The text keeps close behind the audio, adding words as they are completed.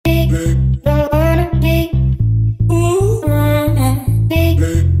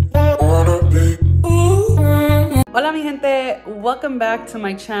welcome back to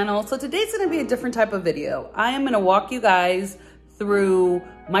my channel. So today's gonna be a different type of video. I am gonna walk you guys through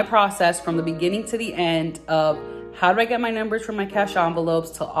my process from the beginning to the end of how do I get my numbers from my cash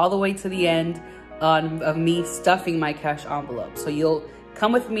envelopes till all the way to the end of me stuffing my cash envelopes. So you'll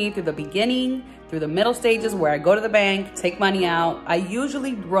come with me through the beginning, through the middle stages where I go to the bank, take money out. I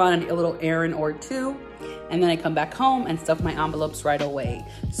usually run a little errand or two, and then I come back home and stuff my envelopes right away.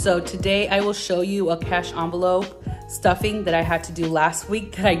 So today I will show you a cash envelope stuffing that I had to do last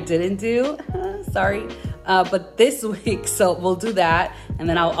week that I didn't do, sorry. But this week, so we'll do that. And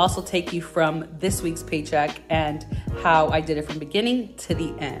then I'll also take you from this week's paycheck and how I did it from beginning to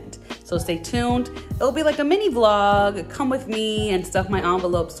the end. So stay tuned. It'll be like a mini vlog. Come with me and stuff my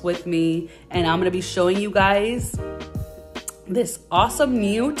envelopes with me. And I'm gonna be showing you guys this awesome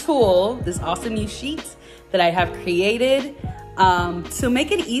new tool, this awesome new sheet that I have created to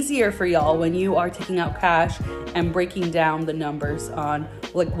make it easier for y'all when you are taking out cash and breaking down the numbers on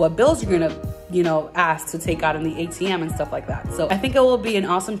like what bills you're gonna, ask to take out in the ATM and stuff like that. So I think it will be an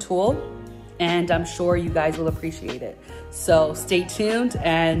awesome tool and I'm sure you guys will appreciate it. So stay tuned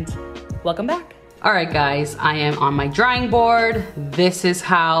and welcome back. All right guys, I am on my drawing board. This is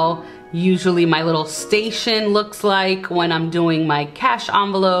how usually my little station looks like when I'm doing my cash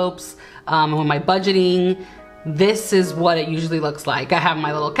envelopes, when my budgeting. This is what it usually looks like. I have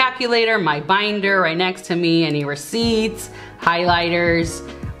my little calculator, my binder right next to me, any receipts, highlighters,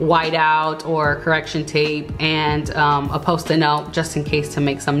 whiteout or correction tape, and a post-it note just in case to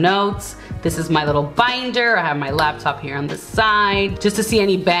make some notes. This is my little binder. I have my laptop here on the side just to see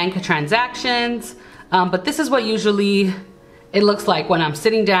any bank transactions. But this is what usually it looks like when I'm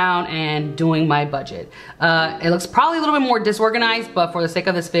sitting down and doing my budget. It looks probably a little bit more disorganized, but for the sake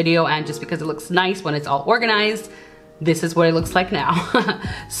of this video and just because it looks nice when it's all organized, this is what it looks like now.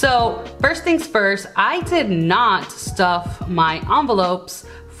 So first things first, I did not stuff my envelopes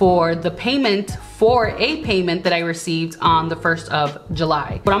for the payment, for a payment that I received on the 1st of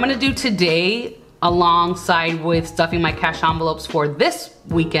July. What I'm gonna do today, alongside with stuffing my cash envelopes for this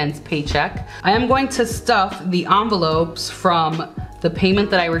weekend's paycheck, I am going to stuff the envelopes from the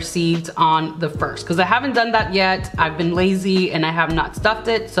payment that I received on the 1st, because I haven't done that yet. I've been lazy and I have not stuffed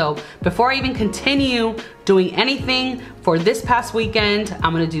it. So before I even continue doing anything for this past weekend,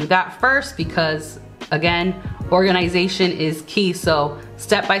 I'm gonna do that first because again, organization is key. So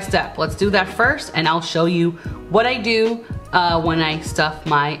step by step, let's do that first and I'll show you what I do when I stuff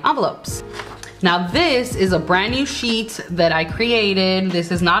my envelopes. Now this is a brand new sheet that I created.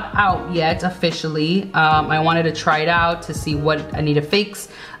 This is not out yet officially. I wanted to try it out to see what I need to fix.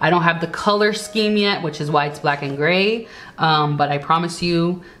 I don't have the color scheme yet, which is why it's black and gray. But I promise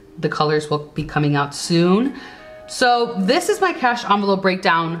you the colors will be coming out soon. So this is my cash envelope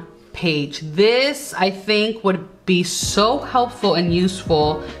breakdown page. This I think would be so helpful and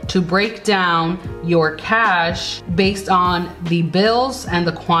useful to break down your cash based on the bills and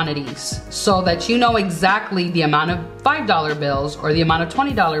the quantities so that you know exactly the amount of $5 bills or the amount of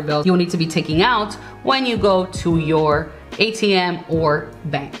 $20 bills you'll need to be taking out when you go to your ATM or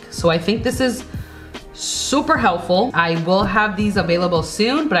bank. So I think this is super helpful. I will have these available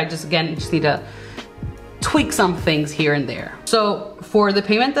soon, but I just need to tweak some things here and there. So for the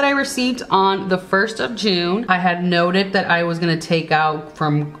payment that I received on the 1st of June, I had noted that I was gonna take out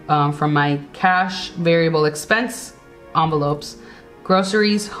from my cash variable expense envelopes,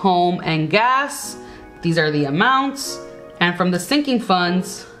 groceries, home, and gas. These are the amounts. And from the sinking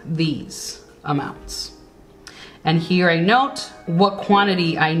funds, these amounts. And here I note what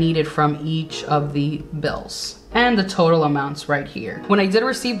quantity I needed from each of the bills and the total amounts right here. When I did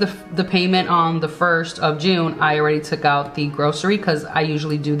receive the payment on the 1st of June, I already took out the grocery because I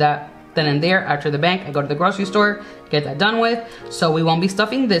usually do that then and there after the bank. I go to the grocery store, get that done with. So we won't be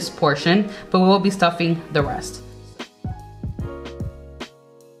stuffing this portion, but we will be stuffing the rest.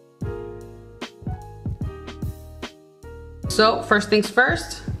 So first things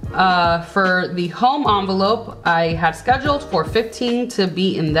first, for the home envelope, I had scheduled for 15 to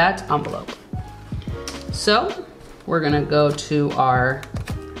be in that envelope. So we're gonna go to our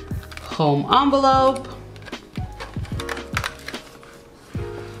home envelope.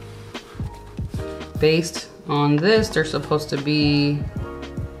 Based on this, they're supposed to be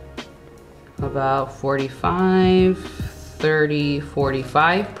about 45, 30,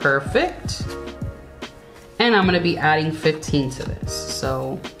 45, perfect. And I'm gonna be adding 15 to this.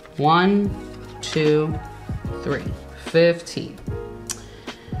 So 1, 2, 3, 15.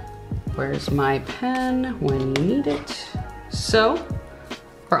 Where's my pen when you need it? So,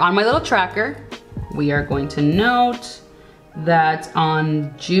 we're on my little tracker. We are going to note that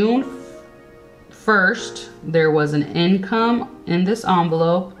on June first, there was an income in this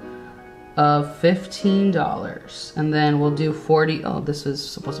envelope of $15. And then we'll do 40, oh, this is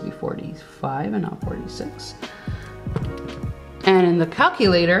supposed to be 45 and not 46. And in the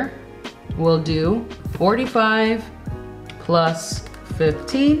calculator, we'll do 45 plus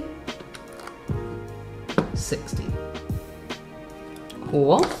 15, 60.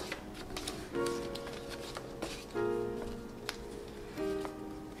 Cool.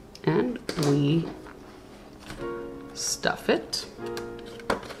 And we stuff it.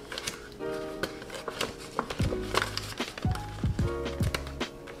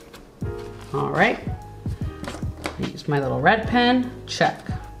 All right, I use my little red pen, check.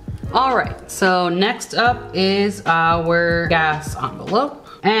 All right, so next up is our gas envelope.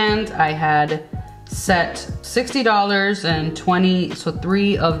 And I had set $60 and 20, so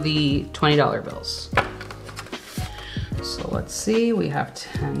 3 of the $20 bills. So let's see, we have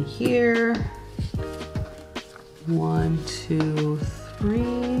 10 here. 1, 2,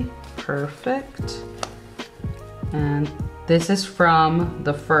 3, perfect. And this is from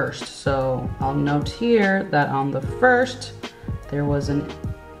the first, so I'll note here that on the first, there was an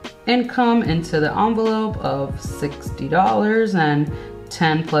income into the envelope of $60, and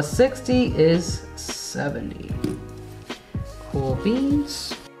 10 plus 60 is 70. Cool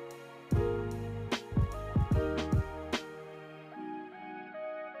beans.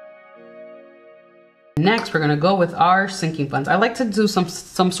 Next, we're gonna go with our sinking funds. I like to do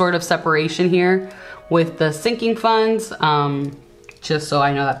some sort of separation here with the sinking funds, just so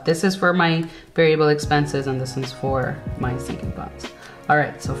I know that this is for my variable expenses and this is for my sinking funds. All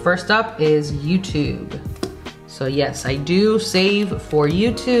right, so first up is YouTube. So yes, I do save for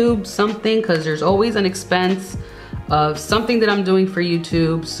YouTube something because there's always an expense of something that I'm doing for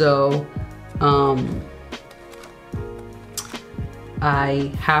YouTube. So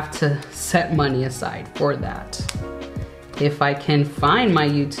I have to set money aside for that. If I can find my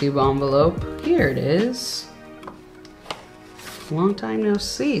YouTube envelope, here it is. Long time no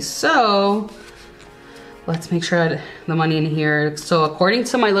see. So let's make sure I had the money in here. So according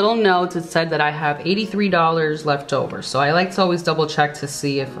to my little notes, it said that I have $83 left over. So I like to always double check to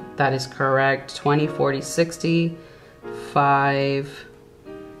see if that is correct. 20, 40, 60, 5,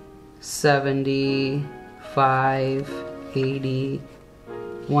 70, 5, 80,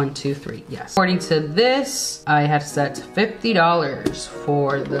 1, 2, 3, yes. According to this, I had set $50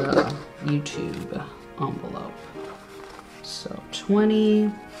 for the YouTube envelope. So 20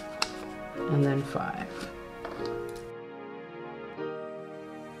 and then 5.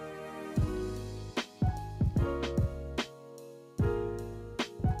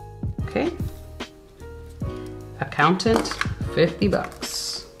 Okay. Accountant, 50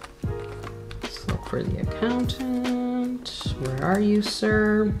 bucks. Let's look for the accountant. Where are you,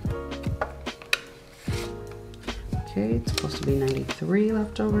 sir? Okay, it's supposed to be 93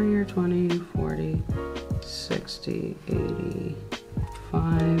 left over here. 20, 40, 60,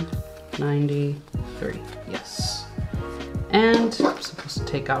 85, 93. Yes. And I'm supposed to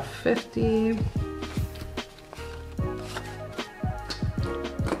take out 50.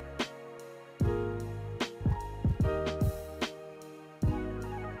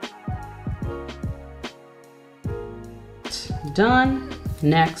 Done.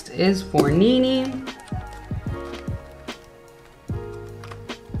 Next is for Nini.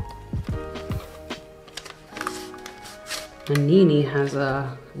 And Nini has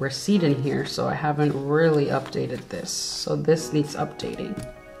a receipt in here, so I haven't really updated this. So this needs updating.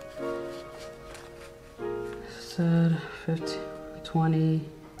 Said 50, 20,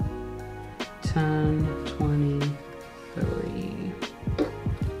 10, 23.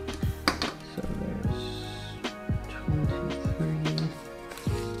 So there's 23.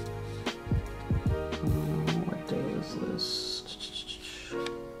 What day is this?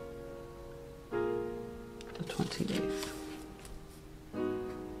 The 28th.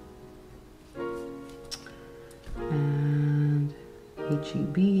 And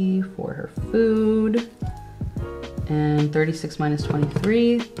HEB for her food. And 36 minus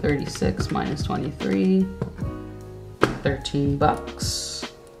 23, 36 minus 23, 13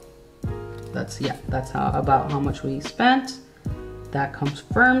 bucks. That's about how much we spent. That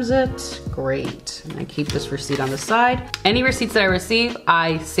confirms it. Great. And I keep this receipt on the side. Any receipts that I receive,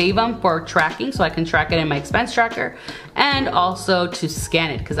 I save them for tracking so I can track it in my expense tracker, and also to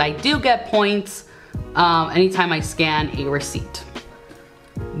scan it because I do get points anytime I scan a receipt.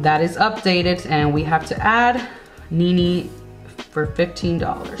 That is updated, and we have to add Nini for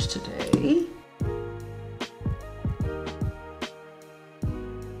 $15 today.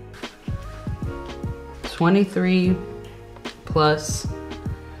 $23 plus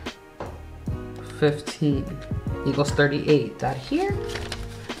 15 equals 38. That here.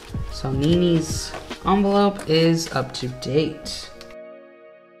 So Nini's envelope is up to date.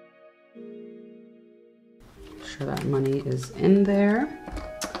 Sure that money is in there.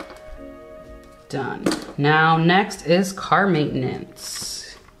 Done. Now next is car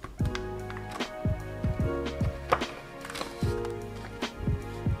maintenance.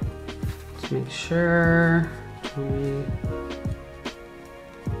 Let's make sure.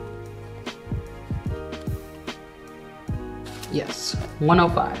 Yes,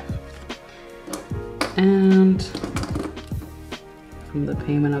 105. And from the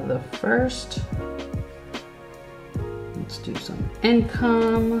payment of the first, let's do some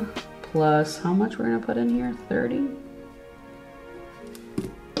income plus how much we're gonna put in here, 30.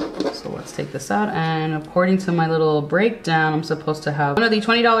 So let's take this out, and according to my little breakdown, I'm supposed to have one of the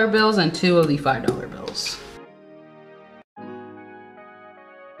 $20 bills and 2 of the $5 bills.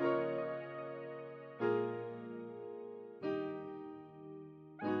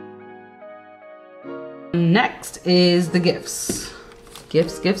 Next is the gifts.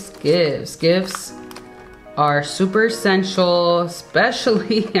 Gifts are super essential,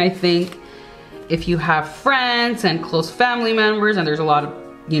 especially I think if you have friends and close family members and there's a lot of,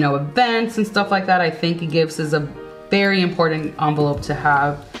 you know, events and stuff like that. I think gifts is a very important envelope to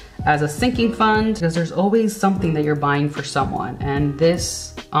have as a sinking fund, because there's always something that you're buying for someone, and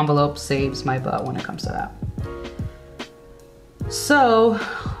this envelope saves my butt when it comes to that. So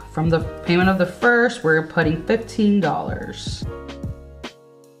from the payment of the first, we're putting $15.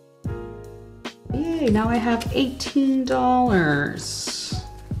 Yay, now I have $18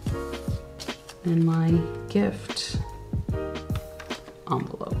 in my gift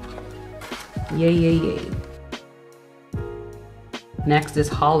envelope. Yay, yay, yay. Next is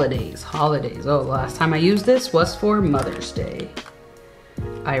holidays. Holidays. Oh, the last time I used this was for Mother's Day.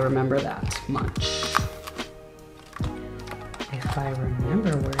 I remember that much. If I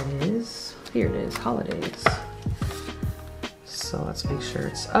remember where it is, here it is, holidays. So let's make sure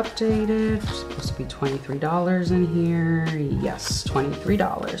it's updated. It's supposed to be $23 in here. Yes,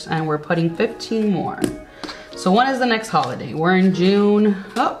 $23. And we're putting 15 more. So when is the next holiday? We're in June.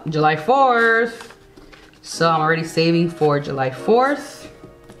 Oh, July 4th. So I'm already saving for July 4th.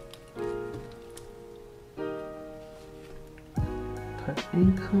 Put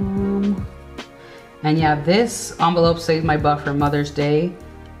income. And yeah, this envelope saved my butt for Mother's Day.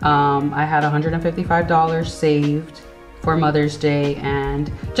 I had $155 saved for Mother's Day,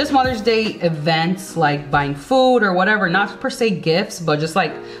 and just Mother's Day events like buying food or whatever, not per se gifts, but just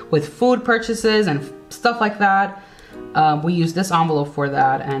like with food purchases and stuff like that. We used this envelope for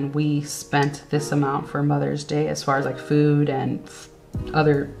that, and we spent this amount for Mother's Day as far as like food and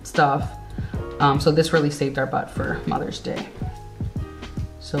other stuff. So this really saved our butt for Mother's Day.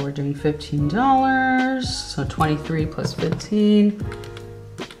 So we're doing $15, so 23 plus 15.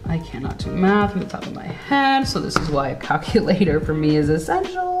 I cannot do math on the top of my head, so this is why a calculator for me is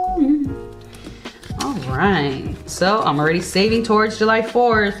essential. All right, so I'm already saving towards July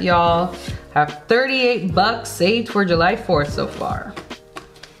 4th, y'all. Have 38 bucks saved for July 4th so far.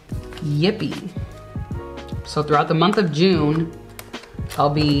 Yippee. So throughout the month of June, I'll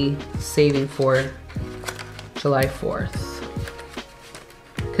be saving for July 4th.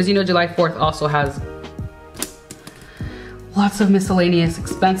 Because you know July 4th also has lots of miscellaneous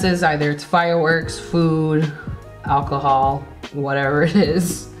expenses. Either it's fireworks, food, alcohol, whatever it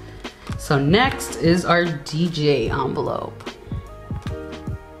is. So next is our DJ envelope.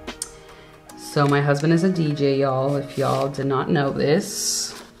 So my husband is a DJ, y'all, if y'all did not know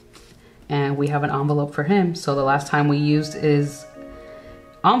this. And we have an envelope for him. So the last time we used his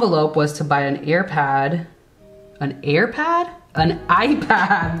envelope was to buy an AirPad. An AirPad? An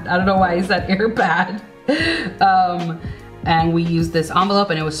iPad. I don't know why he said AirPad. And we used this envelope,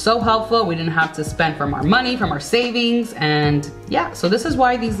 and it was so helpful. We didn't have to spend from our money, from our savings. And yeah, so this is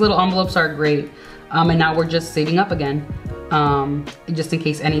why these little envelopes are great. And now we're just saving up again. Just in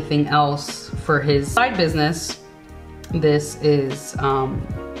case anything else for his side business, this is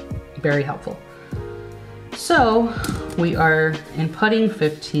very helpful. So we are inputting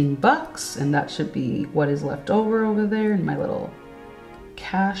 15 bucks, and that should be what is left over there in my little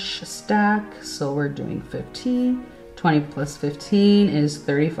cash stack. So we're doing 15. 20 plus 15 is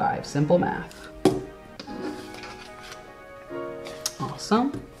 35. Simple math.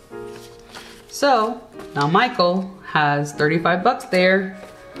 Awesome. So now Michael has 35 bucks there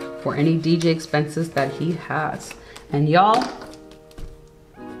for any DJ expenses that he has. And y'all,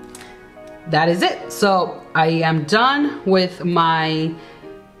 that is it. So I am done with my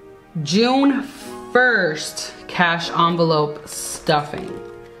June 1st cash envelope stuffing.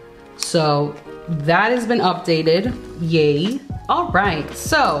 So that has been updated, yay. All right,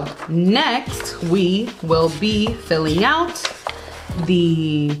 so next we will be filling out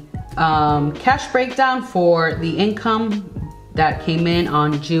the cash breakdown for the income that came in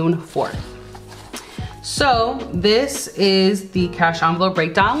on June 4th. So this is the cash envelope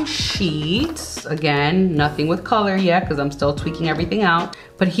breakdown sheet. Again, nothing with color yet because I'm still tweaking everything out.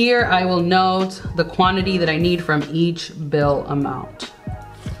 But here I will note the quantity that I need from each bill amount.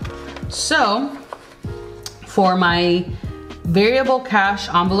 So for my variable cash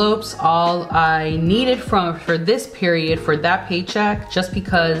envelopes, all I needed for this period, for that paycheck, just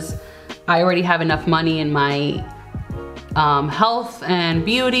because I already have enough money in my health and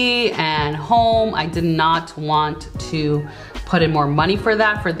beauty and home, I did not want to put in more money for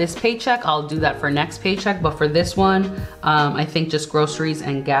that for this paycheck. I'll do that for next paycheck, but for this one, I think just groceries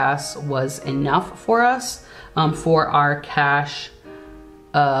and gas was enough for us for our cash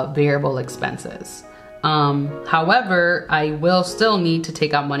variable expenses. However, I will still need to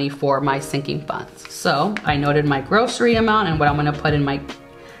take out money for my sinking funds. So I noted my grocery amount and what I'm gonna put in my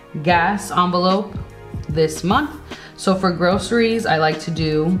gas envelope this month. So for groceries, I like to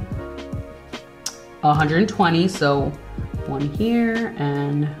do 120, so one here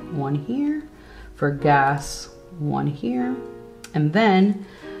and one here. For gas, one here. And then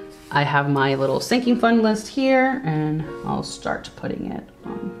I have my little sinking fund list here and I'll start putting it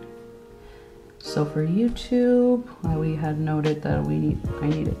on. So for YouTube, we had noted that I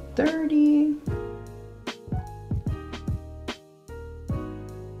needed 30.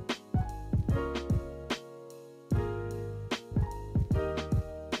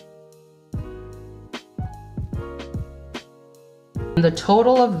 And the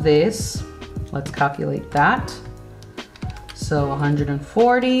total of this, let's calculate that. So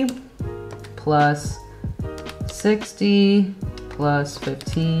 140 plus 60 plus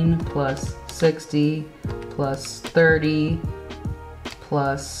 15 plus 60 plus 30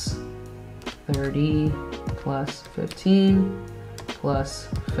 plus 30 plus 15 plus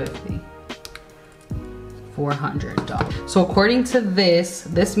 50. $400. So according to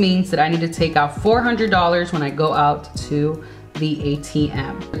this means that I need to take out $400 when I go out to the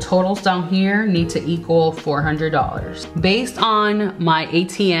ATM. The totals down here need to equal $400. Based on my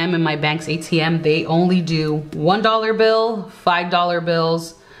ATM and my bank's ATM, they only do $1 bill, $5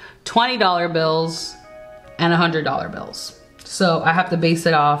 bills, $20 bills, and $100 bills. So I have to base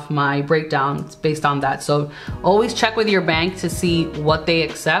it off my breakdowns based on that. So always check with your bank to see what they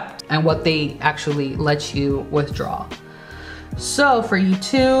accept and what they actually let you withdraw. So for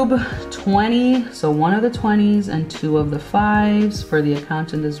YouTube, 20, so one of the 20s and two of the 5s. For the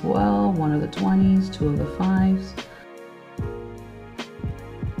accountant as well, one of the 20s, two of the 5s.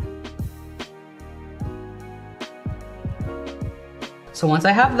 So once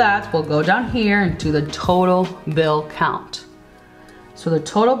I have that, we'll go down here and do the total bill count. So the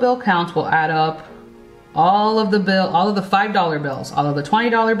total bill count will add up all of the $5 bills, all of the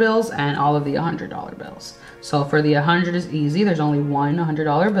 $20 bills, and all of the $100 bills. So for the 100 is easy. There's only one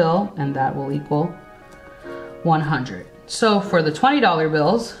 $100 bill, and that will equal 100. So for the $20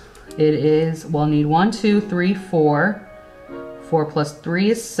 bills, we'll need 1, 2, 3, 4. 4 plus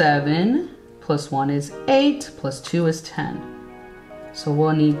 3 is 7, plus 1 is 8, plus 2 is 10. So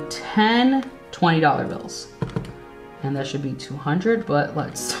we'll need 10 $20 bills. And that should be 200, but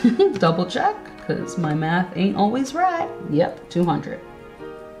let's double check because my math ain't always right. Yep, 200.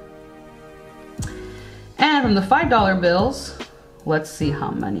 And from the $5 bills, let's see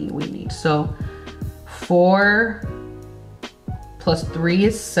how many we need. So 4 plus 3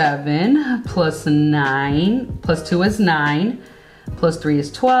 is 7, plus 9, plus 2 is 9, plus 3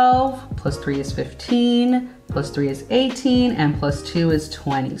 is 12, plus 3 is 15, plus 3 is 18, and plus 2 is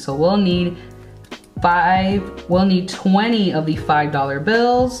 20. So we'll need 20 of the $5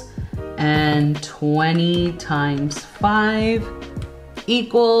 bills, and 20 times 5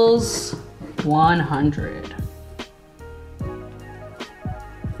 equals 100.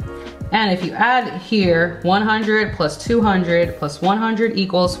 And if you add here, 100 plus 200 plus 100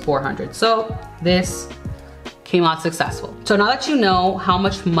 equals 400. So this came out successful. So now that you know how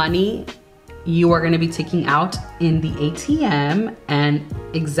much money you are going to be taking out in the ATM and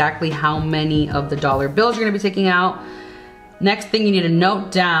exactly how many of the dollar bills you're going to be taking out, next thing you need to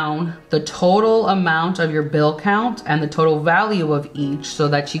note down the total amount of your bill count and the total value of each so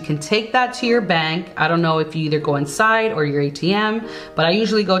that you can take that to your bank. I don't know if you either go inside or your ATM, but I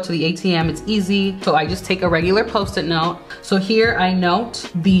usually go to the ATM. It's easy. So I just take a regular Post-it note. So here I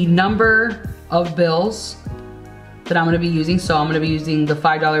note the number of bills that I'm gonna be using. So I'm gonna be using the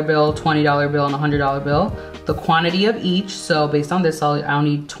 $5 bill, $20 bill, and $100 bill. The quantity of each, so based on this, I'll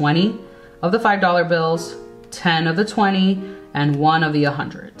need 20 of the $5 bills, 10 of the 20, and 1 of the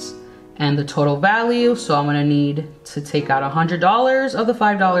 100s. And the total value, so I'm gonna need to take out $100 of the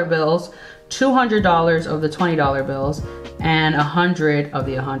 $5 bills, $200 of the $20 bills, and 100 of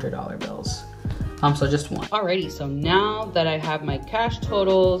the $100 bills. So just one. Alrighty, so now that I have my cash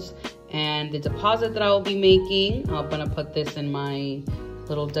totals and the deposit that I will be making, I'm gonna put this in my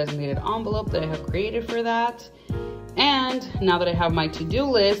little designated envelope that I have created for that. And now that I have my to-do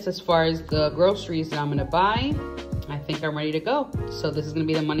list as far as the groceries that I'm gonna buy, I think I'm ready to go. So this is gonna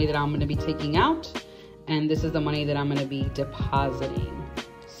be the money that I'm gonna be taking out, and this is the money that I'm gonna be depositing.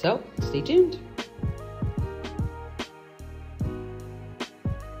 So stay tuned.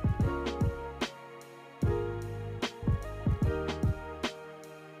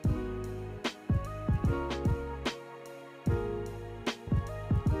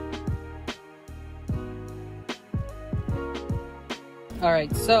 All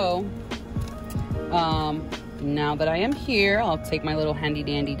right, so now that I am here, I'll take my little handy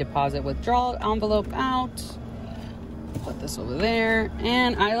dandy deposit withdrawal envelope out, put this over there,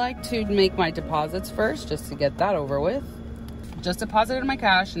 and I like to make my deposits first just to get that over with. Just deposited my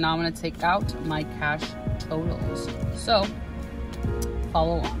cash, and now I'm gonna take out my cash totals. So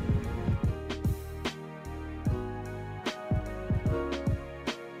follow along.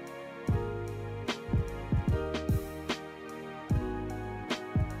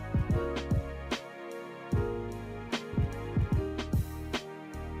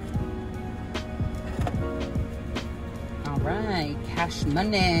 Right, cash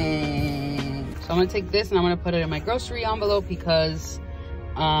money. So I'm gonna take this and I'm gonna put it in my grocery envelope because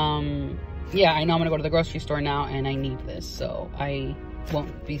yeah, I know I'm gonna go to the grocery store now and I need this, so I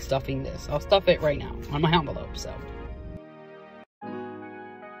won't be stuffing this. I'll stuff it right now on my envelope. So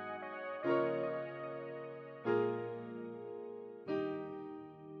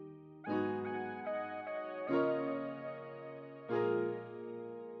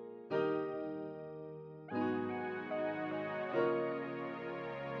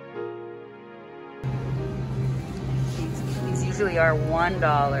usually are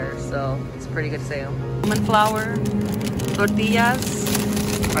 $1, so it's a pretty good sale. Almond flour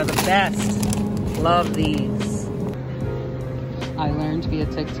tortillas are the best. Love these. I learned via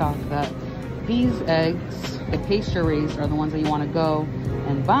TikTok that these eggs, the pasture raised, are the ones that you want to go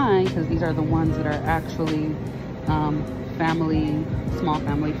and buy because these are the ones that are actually small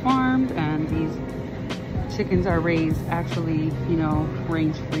family farmed, and these chickens are raised actually, you know,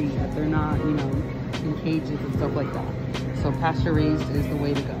 range free, that they're not, you know, in cages and stuff like that. So pasture raised is the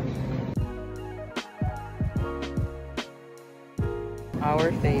way to go.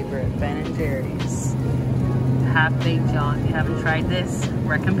 Our favorite, Ben & Jerry's. Half-baked, y'all. If you haven't tried this,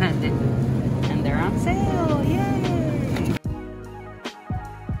 recommend it. And they're on sale, yay!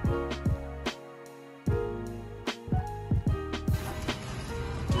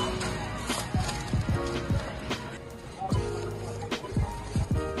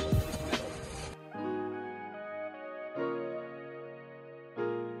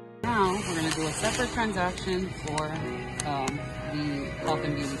 Now we're gonna do a separate transaction for the health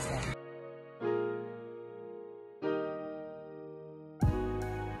and beauty stuff.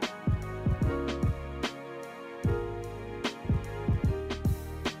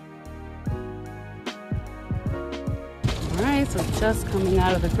 All right, so just coming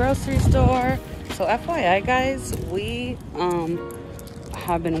out of the grocery store. So FYI guys, we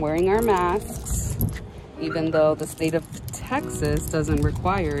have been wearing our masks, even though the state of Texas doesn't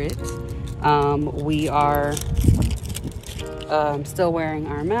require it. We are still wearing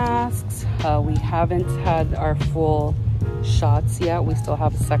our masks. We haven't had our full shots yet. We still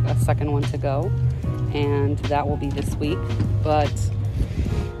have a second one to go, and that will be this week. But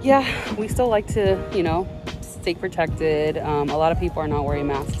yeah, we still like to, you know, stay protected. A lot of people are not wearing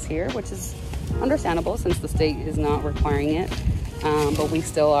masks here, which is understandable since the state is not requiring it. But we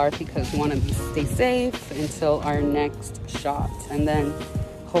still are because we want to stay safe until our next shot. And then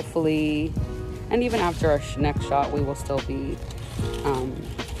hopefully, and even after our next shot, we will still be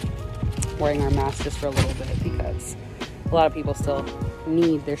wearing our masks just for a little bit because a lot of people still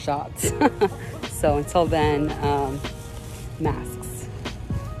need their shots. So until then, masks,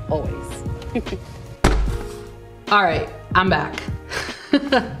 always. All right, I'm back.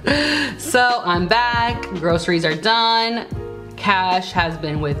 So I'm back, groceries are done. Cash has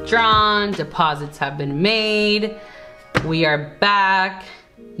been withdrawn, deposits have been made. We are back.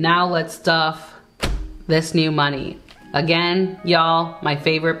 Now let's stuff this new money. Again, y'all, my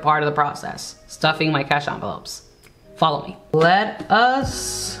favorite part of the process, stuffing my cash envelopes. follow me. Let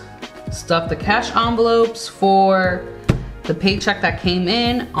us stuff the cash envelopes for the paycheck that came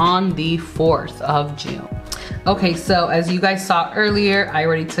in on the 4th of June. Okay, so as you guys saw earlier, I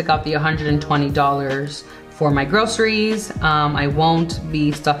already took out the $120 for my groceries. I won't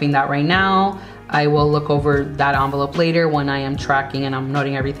be stuffing that right now. I will look over that envelope later when I am tracking and I'm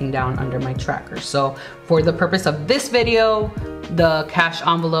noting everything down under my tracker. So for the purpose of this video, the cash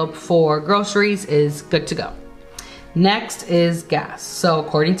envelope for groceries is good to go. Next is gas. So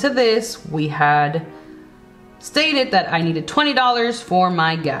according to this, we had stated that I needed $20 for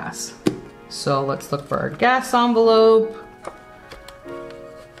my gas. So let's look for our gas envelope.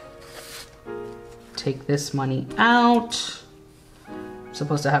 Take this money out. I'm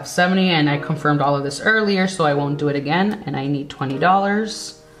supposed to have 70 and I confirmed all of this earlier, so I won't do it again, and I need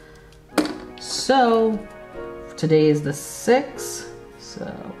 $20. So today is the 6th,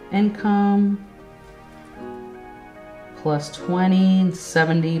 so income plus 20,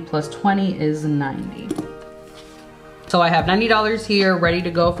 70 plus 20 is 90. So I have $90 here ready to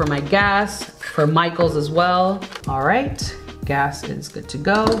go for my gas, for Michael's as well. All right, gas is good to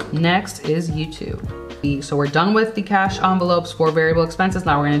go. Next is YouTube. So we're done with the cash envelopes for variable expenses.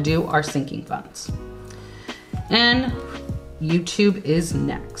 Now we're gonna do our sinking funds. And YouTube is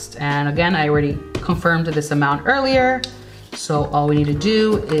next. And again, I already confirmed this amount earlier. So all we need to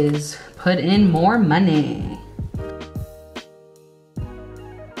do is put in more money.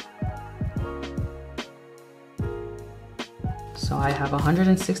 So I have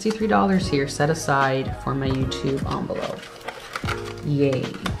 $163 here set aside for my YouTube envelope. Yay.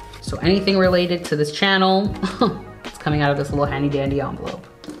 So anything related to this channel, it's coming out of this little handy dandy envelope.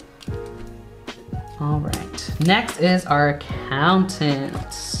 All right, next is our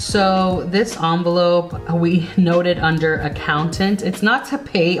accountant. So this envelope, we noted under accountant. It's not to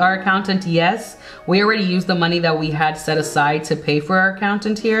pay our accountant, yes. We already used the money that we had set aside to pay for our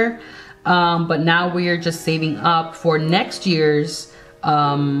accountant here. But now we are just saving up for next year's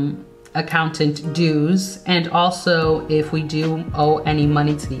accountant dues, and also if we do owe any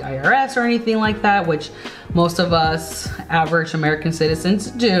money to the IRS or anything like that, which most of us average American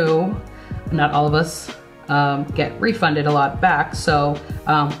citizens do, not all of us get refunded a lot back. So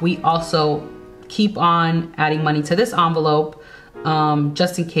we also keep on adding money to this envelope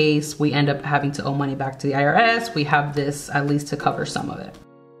just in case we end up having to owe money back to the IRS. We have this at least to cover some of it.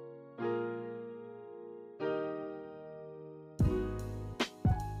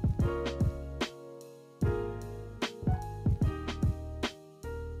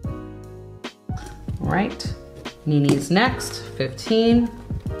 All right, Nini's next, 15.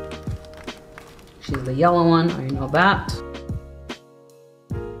 She's the yellow one, I know that.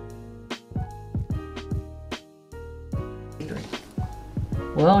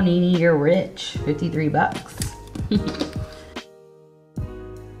 Whoa, Nini, you're rich, 53 bucks.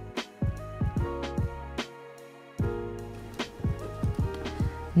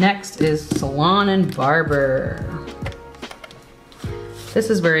 Next is salon and barber. This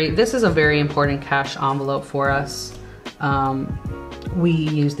is a very important cash envelope for us. We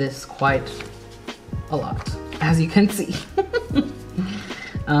use this quite a lot, as you can see.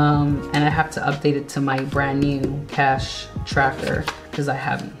 And I have to update it to my brand new cash tracker because I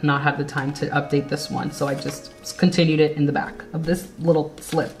have not had the time to update this one. So I just continued it in the back of this little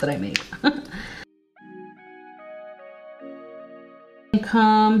slip that I made.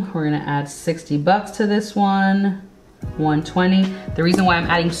 Income, we're gonna add 60 bucks to this one. 120. The reason why I'm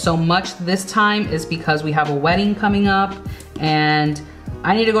adding so much this time is because we have a wedding coming up and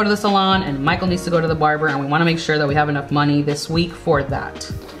I need to go to the salon and Michael needs to go to the barber, and we want to make sure that we have enough money this week for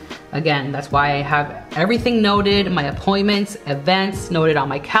that. Again, that's why I have everything noted, my appointments, events noted on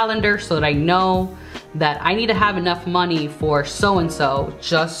my calendar, so that I know that I need to have enough money for so-and-so,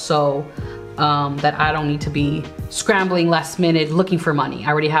 just so that I don't need to be scrambling last minute looking for money. I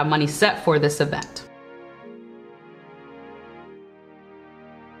already have money set for this event.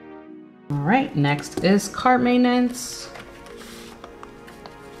 All right, next is car maintenance.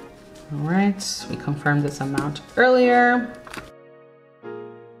 All right, we confirmed this amount earlier.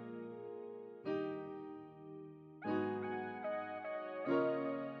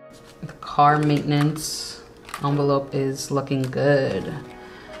 The car maintenance envelope is looking good.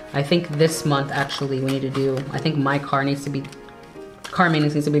 I think this month actually we need to do, I think my car needs to be, car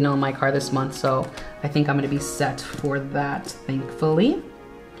maintenance needs to be done on my car this month, so I think I'm gonna be set for that, thankfully.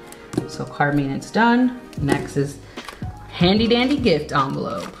 So car maintenance done. Next is handy dandy gift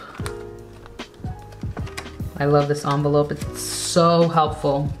envelope. I love this envelope, it's so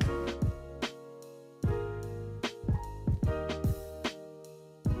helpful.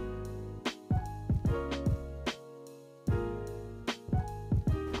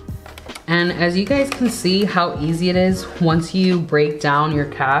 And as you guys can see how easy it is once you break down your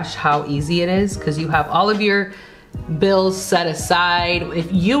cash, how easy it is, because you have all of your bills set aside. If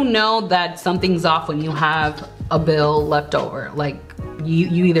you know that something's off when you have a bill left over, like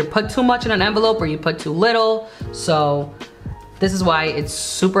you either put too much in an envelope or you put too little. So this is why it's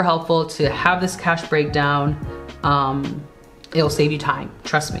super helpful to have this cash breakdown. It'll save you time,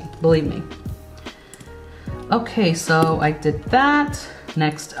 trust me, believe me. Okay, so I did that.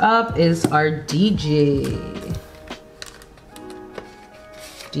 Next up is our DJ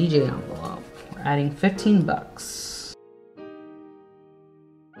envelope. We're adding 15 bucks.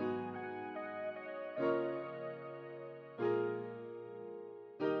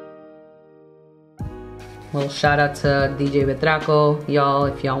 Little shout out to DJ Betraco, y'all,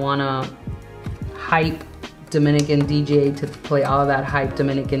 if y'all wanna hype Dominican DJ to play all of that hype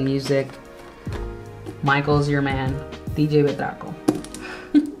Dominican music. Michael's your man, DJ Betraco.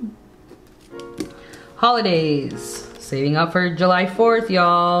 Holidays, saving up for July 4th,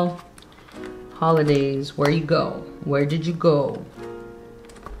 y'all. Holidays, where you go? Where did you go?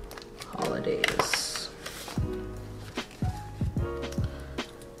 Holidays.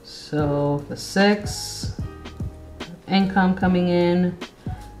 So the 6th, income coming in,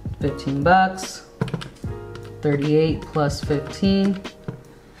 15 bucks. 38 plus 15,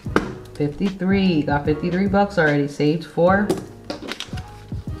 53. Got 53 bucks already saved for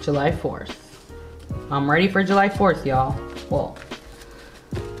July 4th. I'm ready for July 4th, y'all. Well,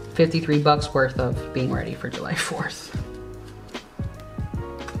 53 bucks worth of being ready for July 4th.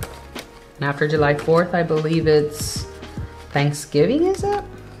 And after July 4th, I believe it's Thanksgiving, is it?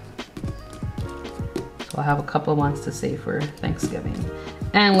 So I'll have a couple months to save for Thanksgiving.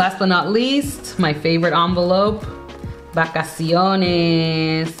 And last but not least, my favorite envelope,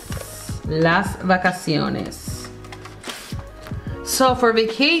 vacaciones, las vacaciones. So for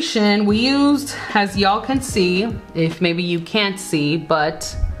vacation, we used, as y'all can see, if maybe you can't see,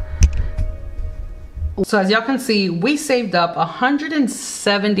 but, so as y'all can see, we saved up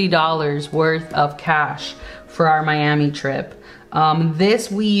 $170 worth of cash for our Miami trip.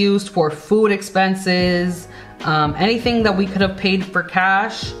 This we used for food expenses, anything that we could have paid for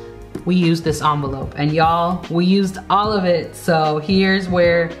cash, we used this envelope. And y'all, we used all of it. So here's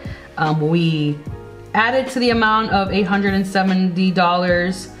where we added to the amount of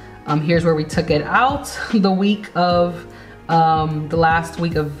 $870. Here's where we took it out the week of, the last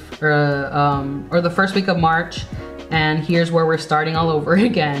week of, or the first week of March. And here's where we're starting all over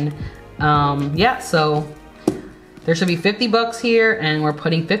again. Yeah, so there should be 50 bucks here and we're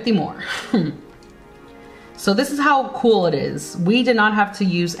putting 50 more. So this is how cool it is. We did not have to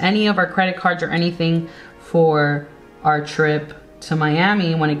use any of our credit cards or anything for our trip to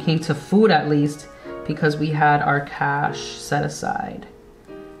Miami when it came to food, at least, because we had our cash set aside.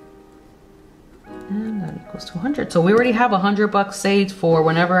 And that equals to 100. So we already have 100 bucks saved for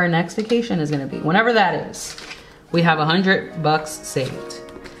whenever our next vacation is gonna be. Whenever that is, we have 100 bucks saved.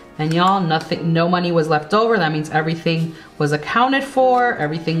 And y'all, no money was left over. That means everything was accounted for,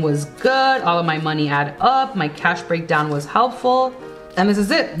 everything was good, all of my money added up, my cash breakdown was helpful. And this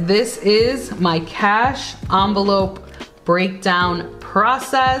is it. This is my cash envelope breakdown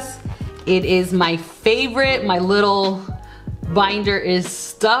process. It is my favorite. My little binder is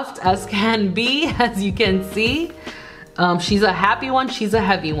stuffed as can be, as you can see. She's a happy one, she's a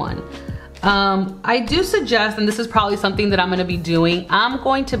heavy one. I do suggest, and this is probably something that I'm gonna be doing, I'm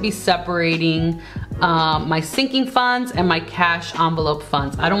going to be separating my sinking funds and my cash envelope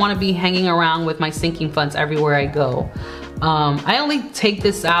funds. I don't wanna be hanging around with my sinking funds everywhere I go. I only take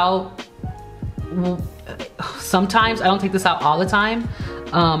this out sometimes. I don't take this out all the time.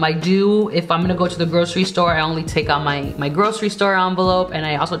 I do, if I'm gonna go to the grocery store, I only take out my grocery store envelope, and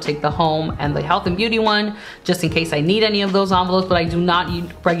I also take the home and the health and beauty one, just in case I need any of those envelopes, but I do not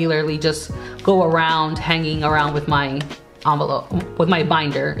regularly just go around hanging around with my envelope, with my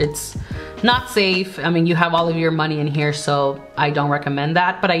binder. It's not safe. I mean, you have all of your money in here, so I don't recommend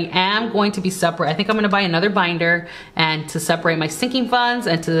that, but I am going to be separate. I think I'm gonna buy another binder and to separate my sinking funds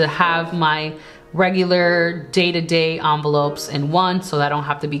and to have my regular day-to-day envelopes in one, so that I don't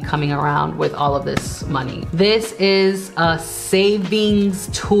have to be coming around with all of this money. This is a savings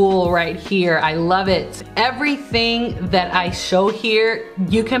tool right here. I love it. Everything that I show here,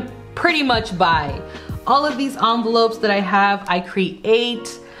 you can pretty much buy. All of these envelopes that I have, I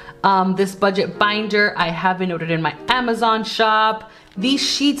create This budget binder, I have it ordered in my Amazon shop. These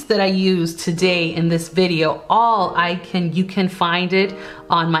sheets that I use today in this video, you can find it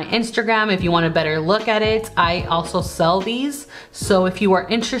on my Instagram if you want a better look at it. I also sell these. So if you are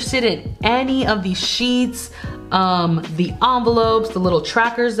interested in any of these sheets, the envelopes, the little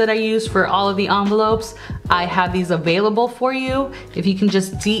trackers that I use for all of the envelopes, I have these available for you. If you can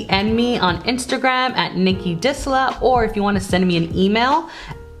just DM me on Instagram at Nicky Disla, or if you want to send me an email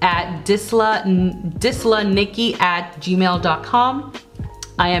at dislanicky@gmail.com.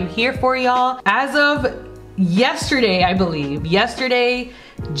 I am here for y'all. As of yesterday, I believe, yesterday,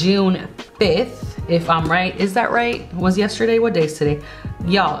 June 5th, if I'm right. Is that right? Was yesterday? What day is today?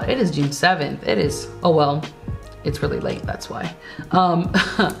 Y'all, it is June 7th. It is, oh well, it's really late, that's why.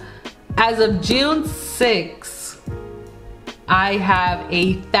 As of June 6th, I have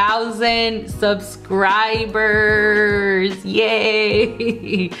 1,000 subscribers.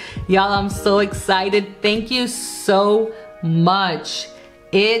 Yay! Y'all, I'm so excited. Thank you so much.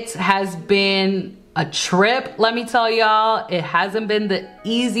 It has been a trip, let me tell y'all. It hasn't been the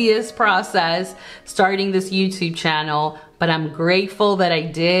easiest process starting this YouTube channel, but I'm grateful that I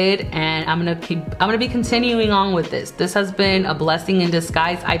did, and I'm gonna be continuing on with this. This has been a blessing in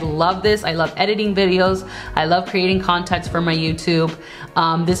disguise. I love this. I love editing videos. I love creating content for my YouTube.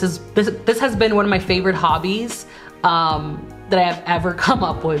 This has been one of my favorite hobbies that I have ever come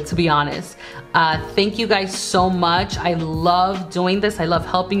up with, to be honest. Thank you guys so much. I love doing this. I love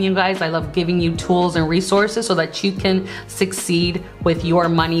helping you guys. I love giving you tools and resources so that you can succeed with your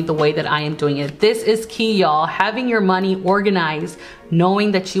money the way that I am doing it. This is key, y'all. Having your money organized,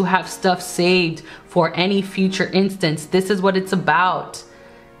 knowing that you have stuff saved for any future instance. This is what it's about.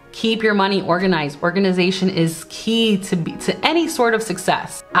 Keep your money organized. Organization is key to any sort of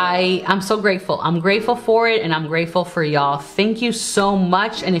success. I'm so grateful. I'm grateful for it, and I'm grateful for y'all. Thank you so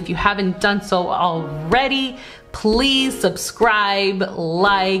much. And if you haven't done so already, please subscribe,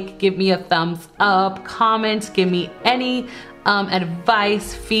 like, give me a thumbs up, comment, give me any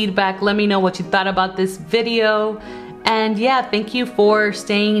advice, feedback. Let me know what you thought about this video. And yeah, thank you for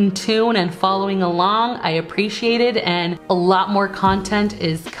staying in tune and following along. I appreciate it, and a lot more content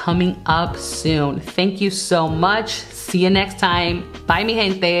is coming up soon. Thank you so much. See you next time. Bye, mi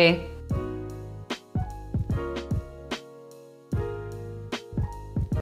gente.